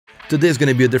Today's going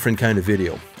to be a different kind of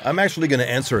video. I'm actually going to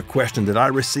answer a question that I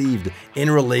received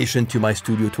in relation to my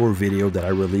studio tour video that I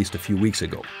released a few weeks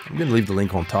ago. I'm going to leave the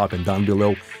link on top and down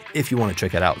below if you want to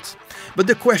check it out. But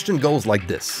the question goes like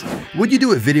this. Would you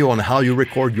do a video on how you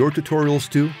record your tutorials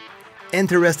too?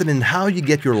 Interested in how you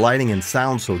get your lighting and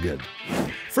sound so good?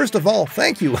 First of all,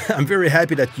 thank you. I'm very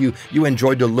happy that you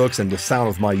enjoyed the looks and the sound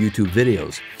of my YouTube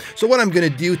videos. So what I'm going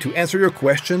to do to answer your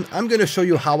question, I'm going to show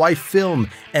you how I film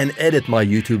and edit my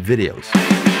YouTube videos.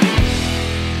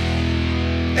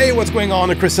 Hey, what's going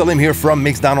on? Selim here from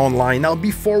Mixdown Online. Now,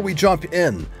 before we jump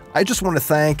in, I just want to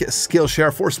thank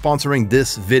Skillshare for sponsoring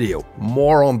this video.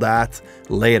 More on that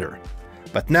later.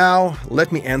 But now,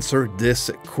 let me answer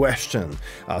this question.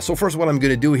 So first, what I'm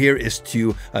going to do here is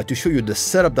to show you the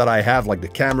setup that I have, like the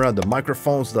camera, the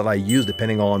microphones that I use,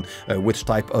 depending on which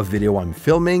type of video I'm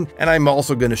filming. And I'm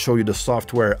also going to show you the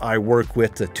software I work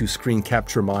with to screen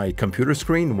capture my computer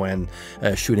screen when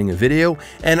shooting a video,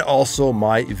 and also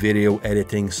my video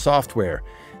editing software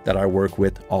that I work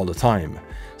with all the time.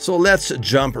 So let's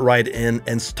jump right in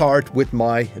and start with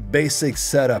my basic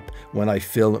setup when I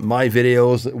film my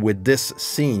videos with this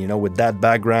scene, with that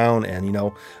background and,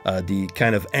 the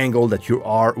kind of angle that you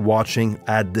are watching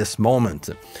at this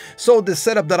moment. So the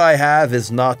setup that I have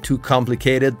is not too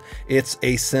complicated. It's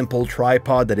a simple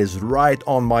tripod that is right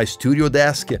on my studio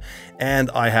desk,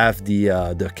 and I have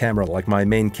the camera, like my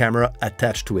main camera,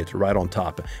 attached to it right on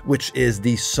top, which is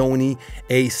the Sony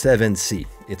A7C.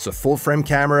 It's a full frame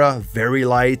camera, very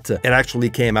light. It actually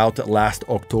came out last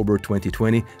October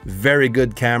 2020. Very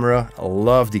good camera. I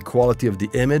love the quality of the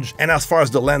image. And as far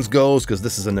as the lens goes, because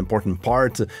this is an important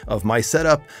part of my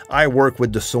setup, I work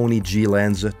with the Sony G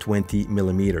lens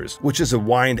 20mm, which is a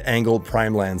wide angle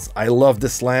prime lens. I love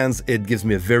this lens. It gives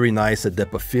me a very nice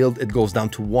depth of field. It goes down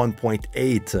to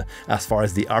 1.8 as far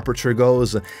as the aperture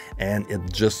goes, and it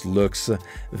just looks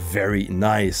very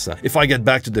nice. If I get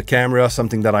back to the camera,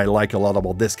 something that I like a lot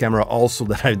about this camera also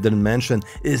that I didn't mention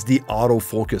is the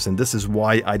autofocus, and this is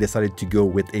why I decided to go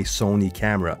with a Sony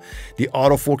camera. The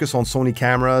autofocus on Sony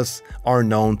cameras are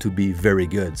known to be very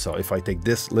good. So if I take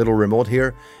this little remote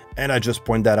here and I just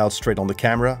point that out straight on the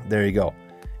camera, there you go.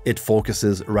 It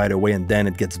focuses right away and then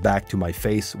it gets back to my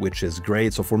face, which is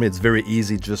great. So for me, it's very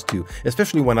easy just to,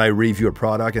 especially when I review a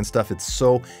product and stuff, it's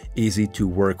so easy to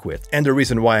work with. And the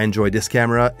reason why I enjoy this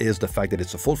camera is the fact that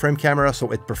it's a full frame camera,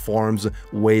 so it performs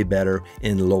way better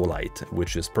in low light,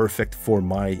 which is perfect for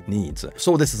my needs.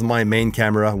 So this is my main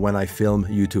camera when I film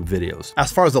YouTube videos.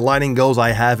 As far as the lighting goes, I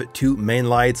have two main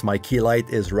lights. My key light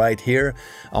is right here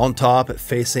on top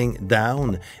facing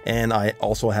down, and I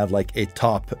also have like a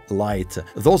top light.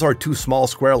 Those are two small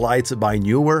square lights by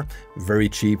Newer, very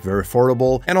cheap, very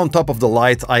affordable. And on top of the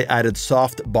light, I added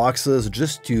soft boxes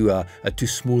just to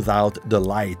smooth out the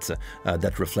light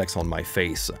that reflects on my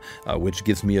face, which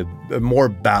gives me a more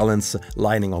balanced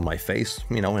lighting on my face,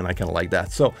 and I kind of like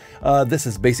that. So this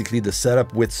is basically the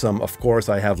setup with some, of course,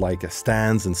 I have like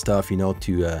stands and stuff,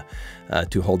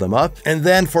 to hold them up. And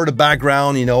then for the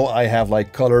background, I have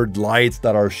like colored lights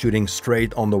that are shooting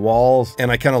straight on the walls, and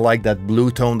I kind of like that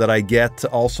blue tone that I get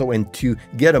also. And to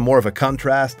get a more of a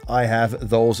contrast, I have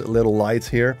those little lights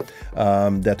here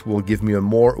that will give me a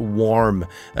more warm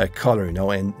color,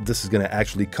 and this is going to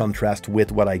actually contrast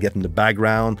with what I get in the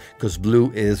background, because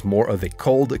blue is more of a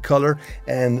cold color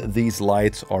and these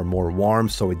lights are more warm,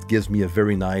 so it gives me a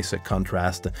very nice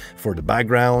contrast for the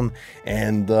background.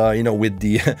 And with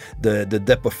the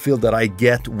depth of field that I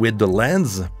get with the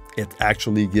lens, it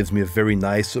actually gives me a very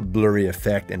nice blurry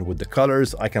effect, and with the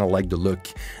colors, I kind of like the look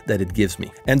that it gives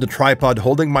me. And the tripod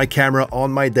holding my camera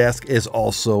on my desk is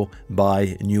also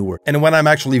by Newer. And when I'm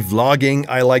actually vlogging,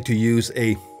 I like to use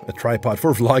a tripod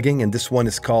for vlogging, and this one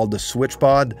is called the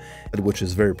SwitchPod, which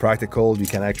is very practical. You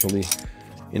can actually,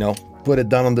 put it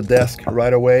down on the desk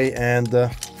right away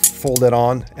and fold it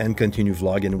on and continue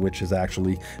vlogging, which is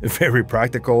actually very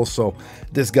practical. So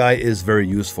this guy is very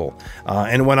useful.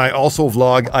 And when I also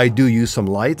vlog, I do use some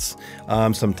lights.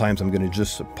 Sometimes I'm going to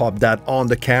just pop that on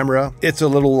the camera. It's a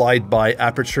little light by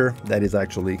Aperture that is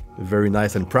actually very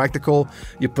nice and practical.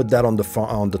 You put that on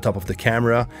the top of the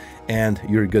camera and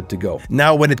you're good to go.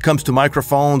 Now, when it comes to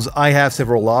microphones, I have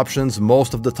several options.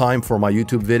 Most of the time for my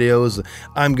YouTube videos,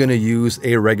 I'm going to use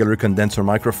a regular condenser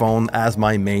microphone as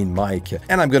my main mic,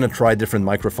 and I'm going to try different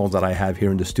microphones that I have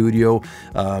here in the studio.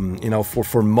 You know,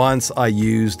 for months I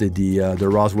used the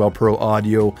Roswell Pro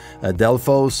Audio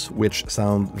Delphos, which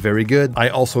sound very good. I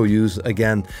also use,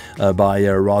 again, by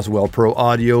Roswell Pro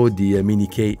Audio, the Mini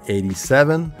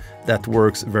K87. That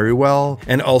works very well.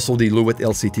 And also the Lewitt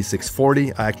LCT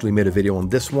 640. I actually made a video on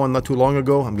this one not too long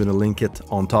ago. I'm going to link it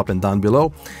on top and down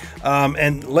below.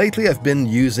 And lately I've been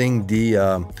using the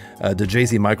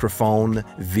JZ microphone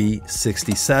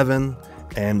V67,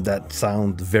 and that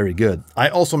sounds very good. I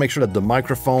also make sure that the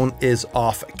microphone is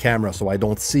off camera so I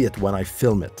don't see it when I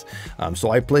film it.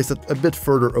 So I place it a bit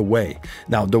further away.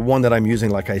 Now the one that I'm using,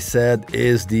 like I said,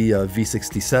 is the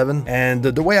V67, and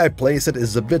the way I place it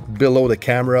is a bit below the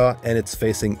camera and it's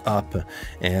facing up,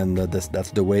 and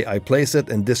that's the way I place it,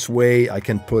 and this way I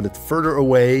can put it further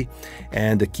away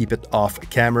and keep it off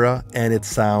camera, and it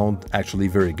sounds actually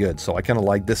very good. So I kind of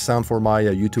like this sound for my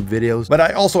YouTube videos, but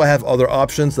I also have other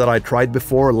options that I tried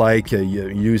before, like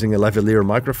using a lavalier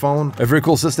microphone. A very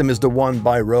cool system is the one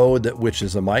by Rode, which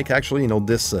is a mic. Actually, you know,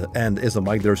 this end is a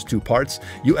mic. There's two parts.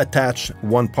 You attach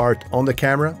one part on the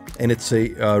camera, and it's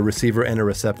a receiver and a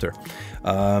receptor.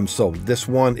 So this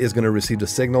one is going to receive the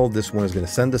signal, this one is going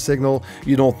to send the signal.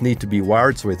 You don't need to be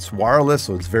wired, so it's wireless,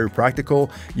 so it's very practical.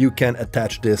 You can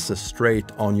attach this straight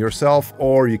on yourself,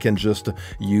 or you can just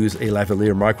use a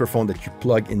lavalier microphone that you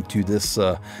plug into this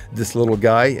this little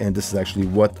guy, and this is actually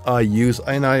what I use.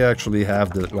 And I actually have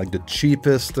the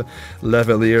cheapest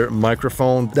lavalier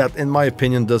microphone that, in my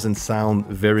opinion, doesn't sound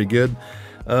very good.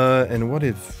 And what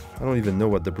if, I don't even know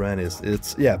what the brand is.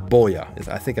 It's, yeah, Boya.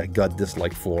 I think I got this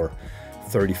like for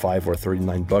 35 or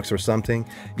 39 bucks or something.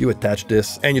 You attach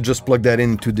this and you just plug that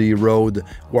into the Rode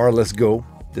Wireless Go.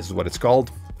 This is what it's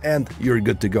called, and you're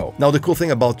good to go. Now the cool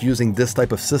thing about using this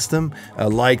type of system,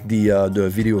 like the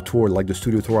video tour, like the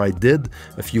studio tour I did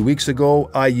a few weeks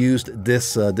ago, I used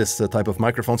this type of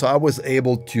microphone, so I was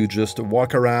able to just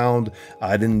walk around.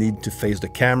 I didn't need to face the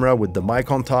camera with the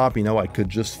mic on top. You know, I could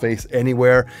just face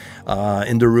anywhere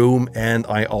in the room, and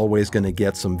I always gonna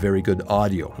get some very good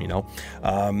audio, you know.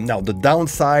 Now the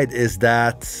downside is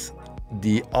that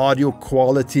the audio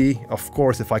quality, of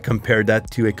course, if I compare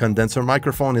that to a condenser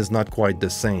microphone, is not quite the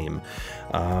same.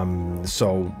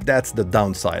 So that's the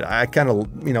downside. I kind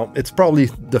of, you know, it's probably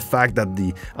the fact that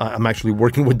I'm actually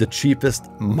working with the cheapest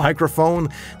microphone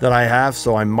that I have,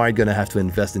 so I might gonna have to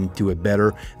invest into a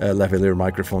better lavalier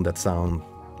microphone that sound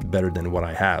better than what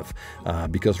I have,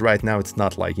 because right now it's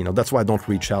not like, you know, that's why I don't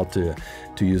reach out to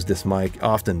use this mic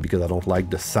often, because I don't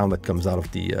like the sound that comes out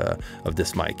of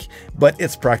this mic. But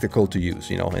it's practical to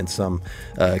use, you know, in some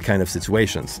kind of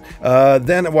situations.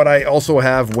 Then what I also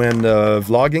have when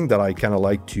vlogging that I kind of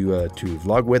like to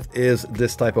vlog with is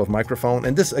this type of microphone,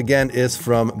 and this again is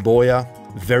from Boya.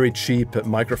 Very cheap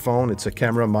microphone. It's a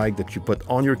camera mic that you put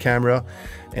on your camera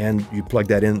and you plug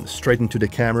that in straight into the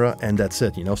camera, and that's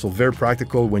it, you know. So very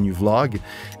practical when you vlog.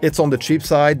 It's on the cheap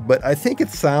side, but I think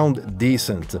it sounds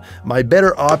decent. My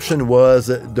better option was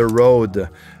the Rode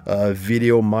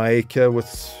video mic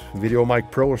with Video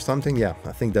Mic Pro or something. Yeah,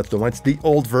 I think that's the one. It's the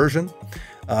old version,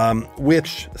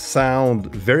 which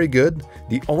sound very good.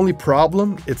 The only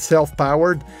problem, it's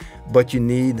self-powered, but you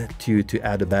need to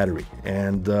add a battery,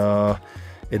 and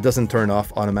it doesn't turn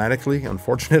off automatically,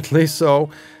 unfortunately. So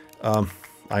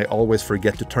I always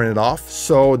forget to turn it off.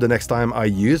 So the next time I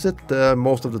use it,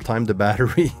 most of the time the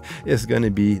battery is going to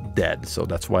be dead. So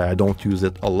that's why I don't use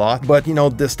it a lot. But you know,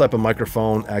 this type of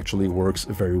microphone actually works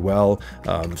very well.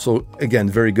 So again,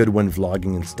 very good when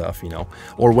vlogging and stuff, you know,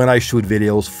 or when I shoot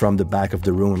videos from the back of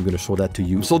the room. I'm going to show that to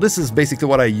you. So this is basically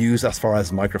what I use as far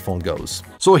as microphone goes.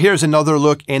 So here's another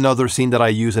look, another scene that I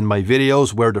use in my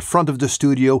videos, where the front of the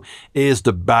studio is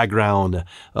the background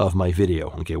of my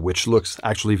video, okay, which looks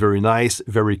actually very nice,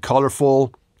 very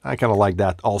colorful. I kind of like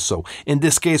that also. In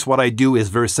this case, what I do is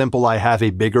very simple. I have a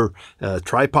bigger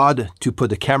tripod to put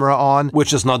the camera on,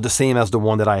 which is not the same as the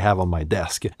one that I have on my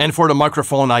desk. And for the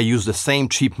microphone, I use the same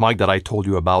cheap mic that I told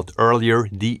you about earlier,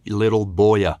 the little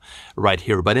Boya right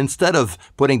here. But instead of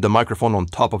putting the microphone on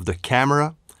top of the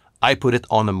camera, I put it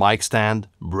on a mic stand,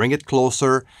 bring it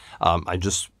closer. I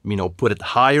just, you know, put it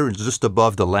higher, just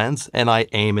above the lens, and I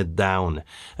aim it down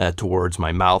towards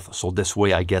my mouth. So this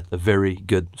way I get a very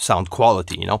good sound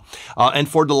quality, you know. And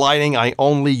for the lighting, I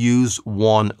only use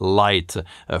one light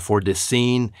for this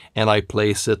scene, and I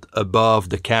place it above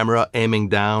the camera, aiming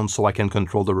down, so I can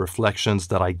control the reflections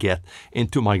that I get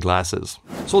into my glasses.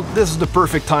 So this is the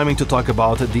perfect timing to talk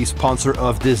about the sponsor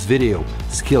of this video,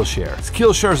 Skillshare.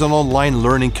 Skillshare is an online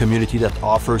learning community that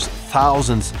offers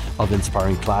thousands of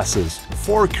inspiring classes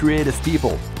for creative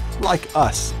people. like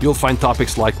us. You'll find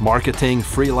topics like marketing,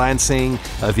 freelancing,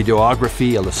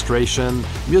 videography, illustration,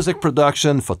 music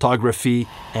production, photography,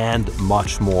 and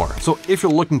much more. So if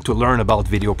you're looking to learn about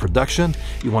video production,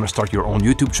 you want to start your own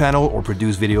YouTube channel or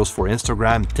produce videos for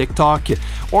Instagram, TikTok,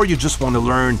 or you just want to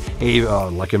learn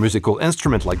like a musical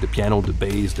instrument like the piano, the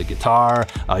bass, the guitar,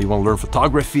 you want to learn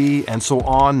photography, and so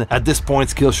on, at this point,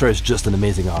 Skillshare is just an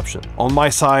amazing option. On my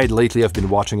side, lately I've been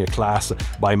watching a class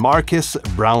by Marcus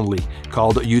Brownlee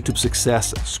called YouTube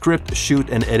Success, Script, Shoot,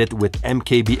 and Edit with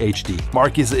MKBHD.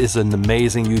 Marcus is an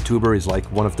amazing YouTuber. He's like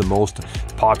one of the most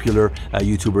popular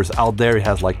YouTubers out there. He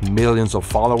has like millions of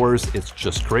followers. It's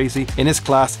just crazy. In his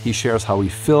class, he shares how he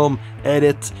film,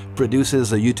 edit,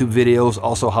 produces YouTube videos,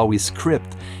 also how he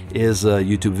script his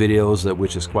YouTube videos,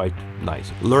 which is quite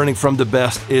nice. Learning from the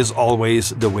best is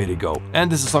always the way to go.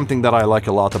 And this is something that I like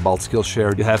a lot about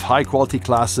Skillshare. You have high quality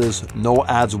classes, no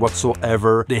ads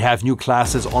whatsoever. They have new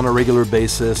classes on a regular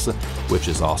basis, which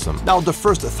is awesome. Now, the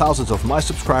first thousands of my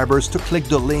subscribers to click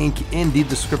the link in the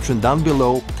description down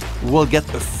below will get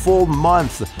a full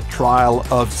month trial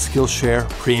of Skillshare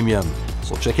Premium.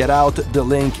 So check it out, the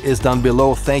link is down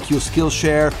below. Thank you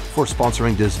Skillshare for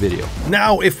sponsoring this video.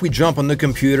 Now if we jump on the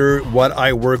computer, what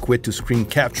I work with to screen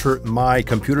capture my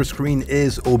computer screen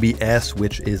is OBS,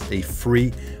 which is a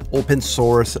free open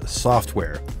source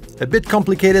software. A bit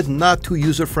complicated, not too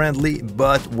user-friendly,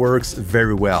 but works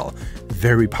very well.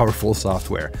 Very powerful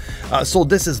software. So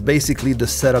this is basically the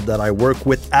setup that I work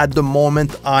with at the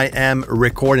moment I am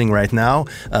recording right now,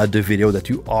 the video that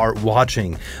you are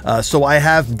watching. So I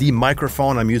have the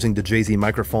microphone, I'm using the JZ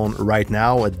microphone right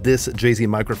now. This JZ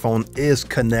microphone is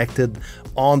connected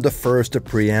on the first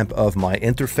preamp of my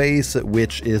interface,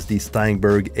 which is the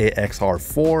Steinberg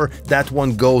AXR4. That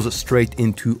one goes straight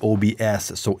into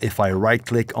OBS. So if I right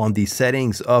click on the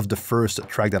settings of the first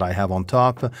track that I have on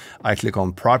top, I click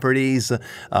on properties,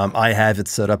 I have it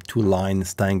set up to line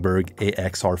Steinberg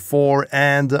AXR4,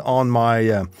 and on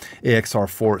my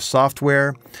AXR4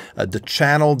 software, the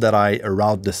channel that I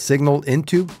route the signal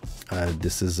into,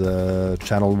 this is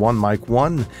channel 1, mic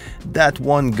 1. That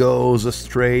one goes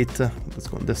straight, let's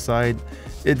go on this side.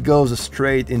 It goes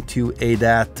straight into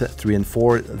ADAT 3 and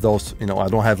 4. Those, you know, I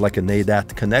don't have like an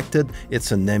ADAT connected.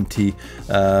 It's an empty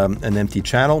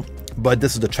channel. But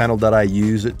this is the channel that I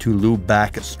use to loop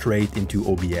back straight into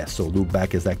OBS. So loop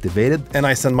back is activated, and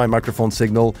I send my microphone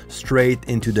signal straight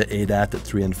into the ADAT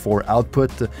 3 and 4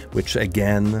 output, which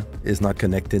again is not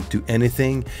connected to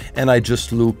anything. And I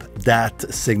just loop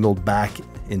that signal back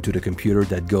into the computer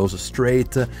that goes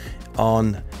straight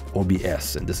on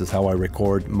OBS, and this is how I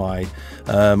record my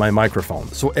my microphone.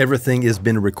 So everything is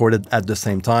been recorded at the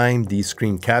same time, the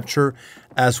screen capture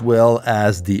as well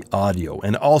as the audio,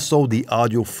 and also the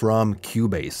audio from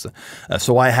CUBASE.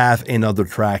 So I have another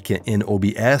track in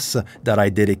OBS that I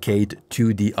dedicate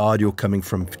to the audio coming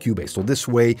from CUBASE. So this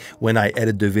way, when I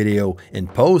edit the video in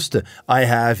post, I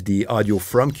have the audio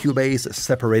from CUBASE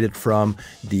separated from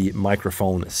the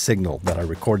microphone signal that I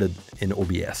recorded in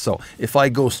OBS. So if I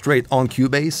go straight on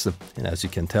CUBASE, and as you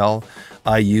can tell,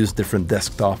 I use different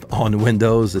desktop on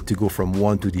Windows to go from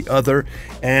one to the other,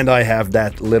 and I have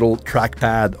that little trackpad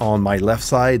on my left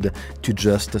side to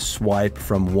just swipe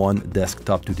from one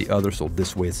desktop to the other. So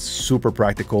this way it's super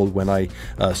practical when I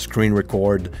screen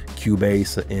record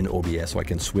CUBASE in OBS, so I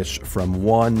can switch from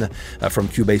from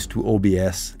CUBASE to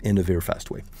OBS in a very fast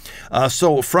way.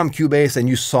 So from CUBASE, and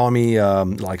you saw me,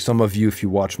 like some of you, if you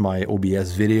watch my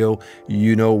OBS video,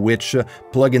 you know which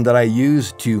plugin that I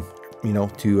use to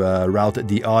route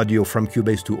the audio from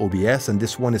CUBASE to OBS, and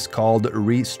this one is called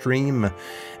Restream,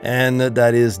 and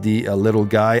that is the little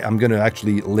guy. I'm going to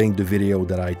actually link the video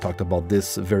that I talked about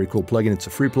this very cool plugin. It's a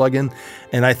free plugin,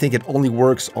 and I think it only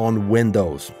works on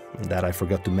Windows. That I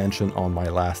forgot to mention on my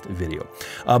last video.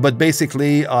 But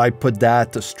basically, I put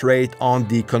that straight on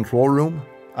the control room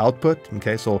output.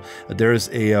 Okay, so there's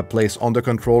a place on the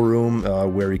control room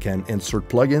where you can insert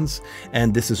plugins,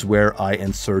 and this is where I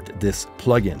insert this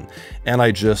plugin, and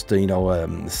I just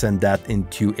send that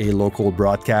into a local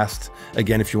broadcast.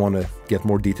 Again, if you want to get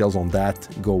more details on that,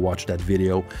 go watch that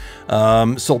video.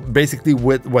 So basically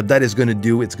what that is going to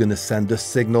do, it's going to send the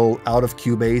signal out of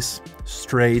CUBASE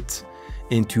straight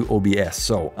into OBS.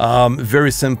 So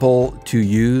very simple to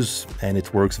use, and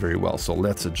it works very well. So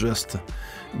let's just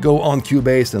go on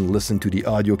CUBASE and listen to the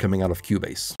audio coming out of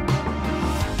CUBASE.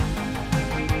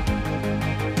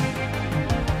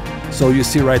 So you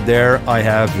see right there, I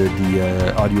have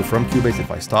the audio from CUBASE.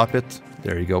 If I stop it,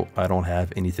 there you go, I don't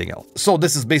have anything else. So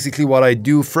this is basically what I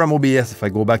do from OBS. If I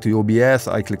go back to OBS,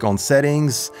 I click on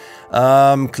settings,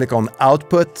 click on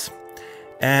output,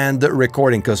 and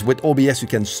recording, because with OBS you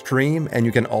can stream and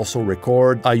you can also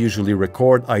record. I usually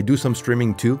record. I do some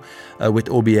streaming too with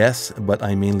OBS, but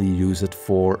I mainly use it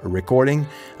for recording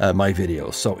my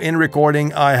videos. So in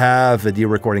recording, I have the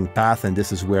recording path, and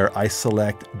this is where I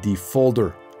select the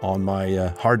folder on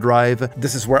my hard drive.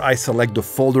 This is where I select the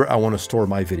folder I want to store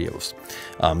my videos.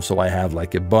 So I have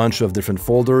like a bunch of different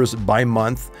folders by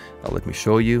month. Let me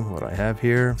show you what I have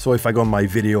here. So if I go on my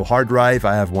video hard drive,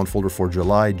 I have one folder for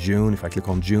July, June. If I click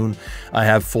on June, I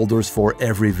have folders for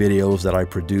every videos that I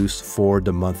produce for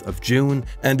the month of June.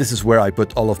 And this is where I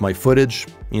put all of my footage,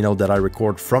 you know, that I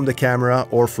record from the camera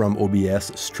or from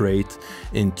OBS straight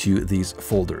into these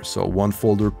folders. So one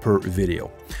folder per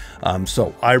video.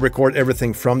 So I record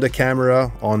everything from the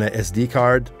camera on a SD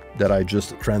card that I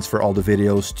just transfer all the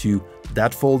videos to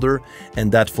that folder,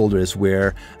 and that folder is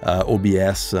where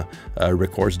OBS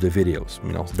records the videos.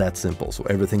 You know, it's that simple. So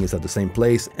everything is at the same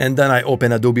place. And then I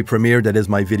open Adobe Premiere, that is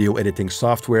my video editing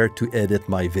software, to edit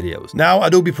my videos. Now,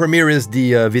 Adobe Premiere is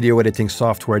the video editing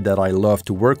software that I love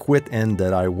to work with and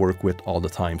that I work with all the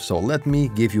time. So let me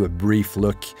give you a brief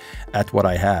look at what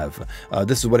I have.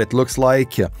 This is what it looks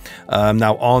like.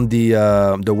 Now on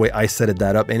the way I set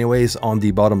that up anyways, on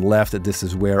the bottom left, this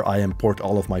is where I import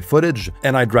all of my footage,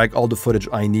 and I drag all the footage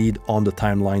I need on the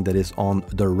timeline that is on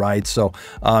the right. So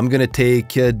I'm gonna take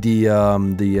the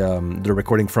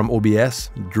recording from OBS,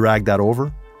 drag that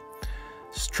over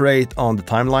straight on the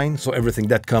timeline. So everything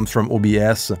that comes from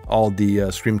OBS, all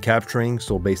the screen capturing,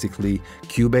 so basically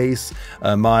CUBASE,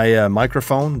 my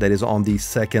microphone that is on the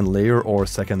second layer or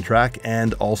second track,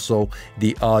 and also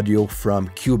the audio from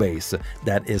CUBASE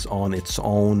that is on its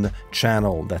own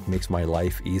channel. That makes my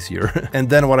life easier. And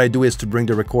then what I do is to bring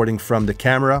the recording from the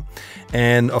camera,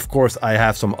 and of course I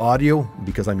have some audio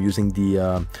because I'm using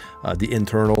the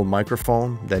internal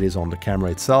microphone that is on the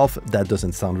camera itself. That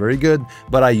doesn't sound very good,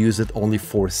 but I use it only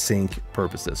for sync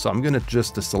purposes. So I'm gonna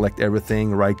just select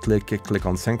everything, right click, click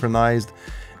on synchronized,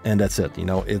 and that's it. You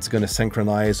know, it's gonna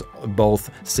synchronize both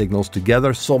signals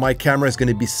together. So my camera is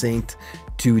gonna be synced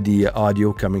to the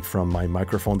audio coming from my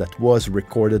microphone that was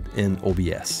recorded in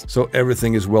OBS. So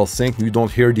everything is well synced. You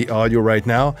don't hear the audio right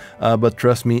now, but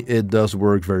trust me, it does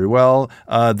work very well.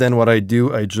 Then what I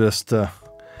do, I just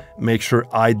make sure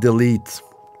I delete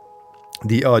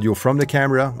the audio from the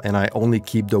camera, and I only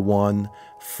keep the one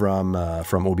from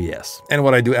OBS. And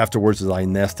what I do afterwards is I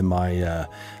nest my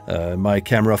my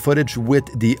camera footage with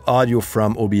the audio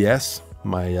from OBS,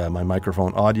 my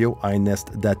microphone audio. I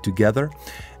nest that together,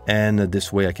 and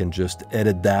this way I can just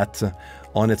edit that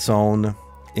on its own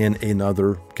in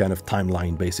another kind of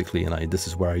timeline basically. And this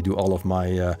is where I do all of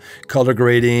my color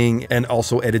grading, and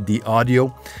also edit the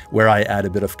audio, where I add a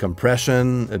bit of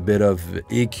compression, a bit of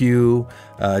EQ,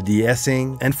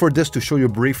 de-essing. And for this, to show you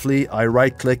briefly, I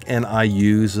right click and I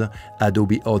use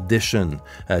Adobe Audition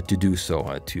to do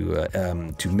so,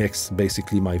 to mix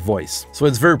basically my voice. So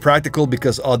it's very practical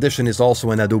because Audition is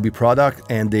also an Adobe product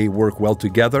and they work well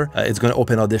together. It's going to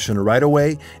open Audition right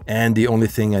away, and the only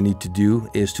thing I need to do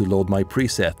is to load my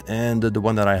preset. And the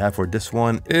one that I have for this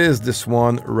one is this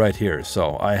one right here.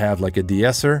 So I have like a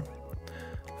de-esser,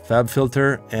 Fab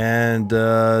filter, and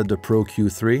the Pro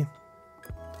Q3,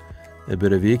 a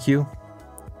bit of EQ,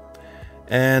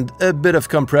 and a bit of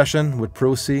compression with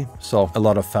Pro C. So a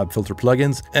lot of Fab filter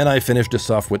plugins, and I finish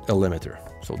this off with a limiter.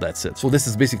 So that's it. So this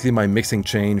is basically my mixing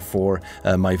chain for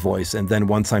my voice. And then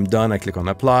once I'm done, I click on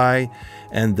apply,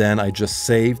 and then I just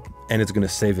save, and it's going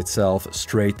to save itself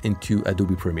straight into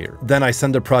Adobe Premiere. Then I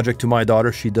send the project to my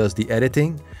daughter. She does the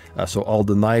editing. So all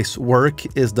the nice work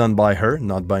is done by her,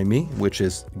 not by me, which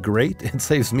is great. It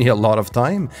saves me a lot of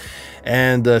time,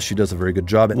 and she does a very good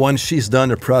job. Once she's done,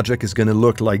 the project is going to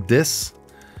look like this.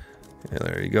 Yeah,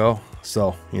 there you go.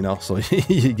 So, you know, so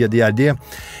you get the idea.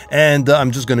 And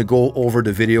I'm just going to go over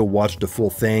the video, watch the full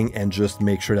thing, and just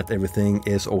make sure that everything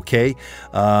is okay.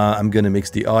 I'm going to mix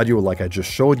the audio like I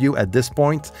just showed you at this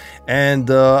point. And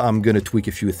I'm going to tweak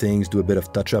a few things, do a bit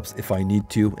of touch-ups if I need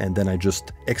to. And then I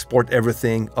just export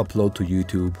everything, upload to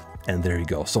YouTube. And there you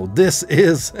go. So this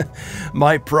is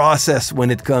my process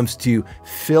when it comes to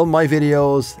film my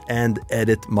videos and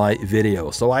edit my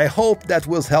videos. So I hope that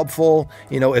was helpful.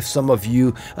 You know, if some of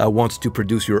you wants to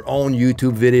produce your own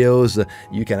YouTube videos,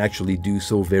 you can actually do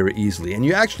so very easily. And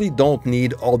you actually don't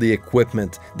need all the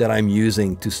equipment that I'm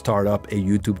using to start up a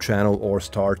YouTube channel or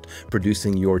start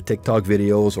producing your TikTok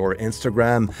videos or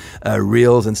Instagram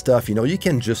reels and stuff. You know, you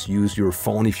can just use your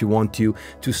phone if you want to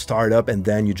start up, and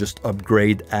then you just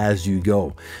upgrade as as you go.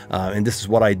 And this is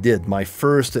what I did. My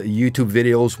first YouTube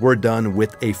videos were done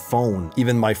with a phone.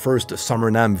 Even my first Summer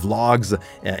NAMM vlogs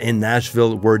in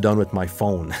Nashville were done with my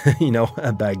phone, you know,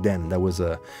 back then. That was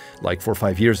like 4 or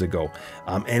 5 years ago.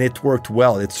 And it worked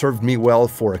well. It served me well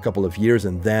for a couple of years,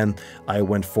 and then I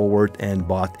went forward and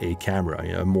bought a camera,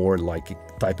 you know, more like a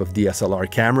type of DSLR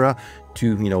camera to,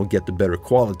 you know, get the better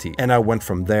quality. And I went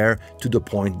from there to the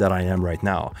point that I am right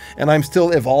now. And I'm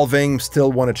still evolving,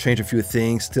 still want to change a few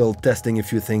things, still testing a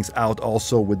few things out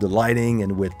also with the lighting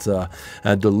and with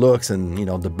the looks and, you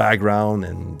know, the background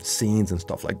and scenes and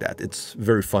stuff like that. It's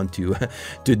very fun to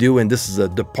do, and this is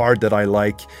the part that I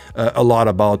like a lot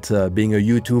about being a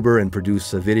YouTuber and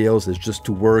produce videos, is just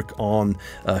to work on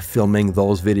filming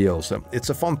those videos. It's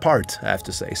a fun part, I have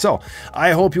to say. So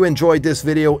I hope you enjoyed this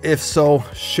video. If so,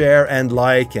 share and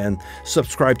like and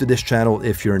subscribe to this channel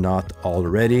if you're not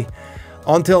already.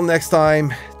 Until next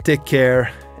time, take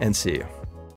care and see you.